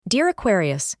Dear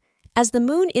Aquarius, as the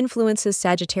moon influences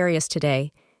Sagittarius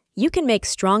today, you can make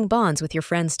strong bonds with your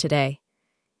friends today.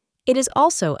 It is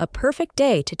also a perfect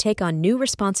day to take on new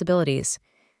responsibilities.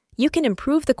 You can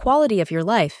improve the quality of your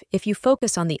life if you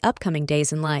focus on the upcoming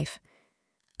days in life.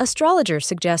 Astrologer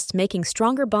suggests making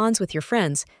stronger bonds with your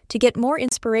friends to get more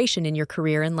inspiration in your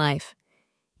career and life.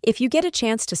 If you get a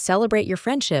chance to celebrate your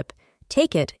friendship,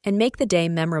 take it and make the day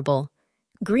memorable.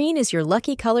 Green is your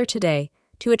lucky color today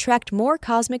to attract more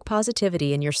cosmic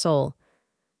positivity in your soul.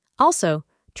 Also,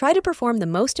 try to perform the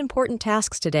most important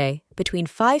tasks today between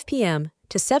 5 p.m.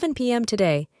 to 7 p.m.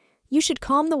 today. You should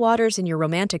calm the waters in your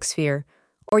romantic sphere,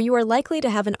 or you are likely to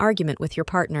have an argument with your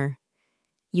partner.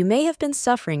 You may have been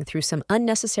suffering through some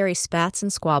unnecessary spats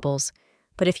and squabbles,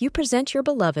 but if you present your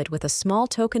beloved with a small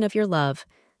token of your love,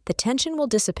 the tension will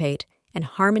dissipate and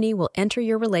harmony will enter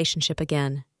your relationship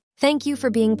again. Thank you for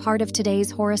being part of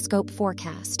today's horoscope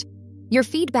forecast. Your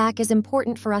feedback is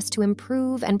important for us to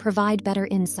improve and provide better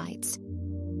insights.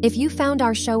 If you found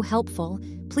our show helpful,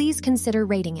 please consider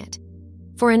rating it.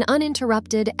 For an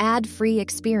uninterrupted, ad-free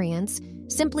experience,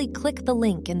 simply click the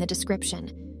link in the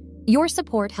description. Your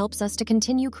support helps us to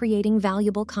continue creating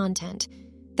valuable content.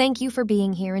 Thank you for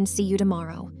being here and see you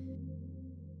tomorrow.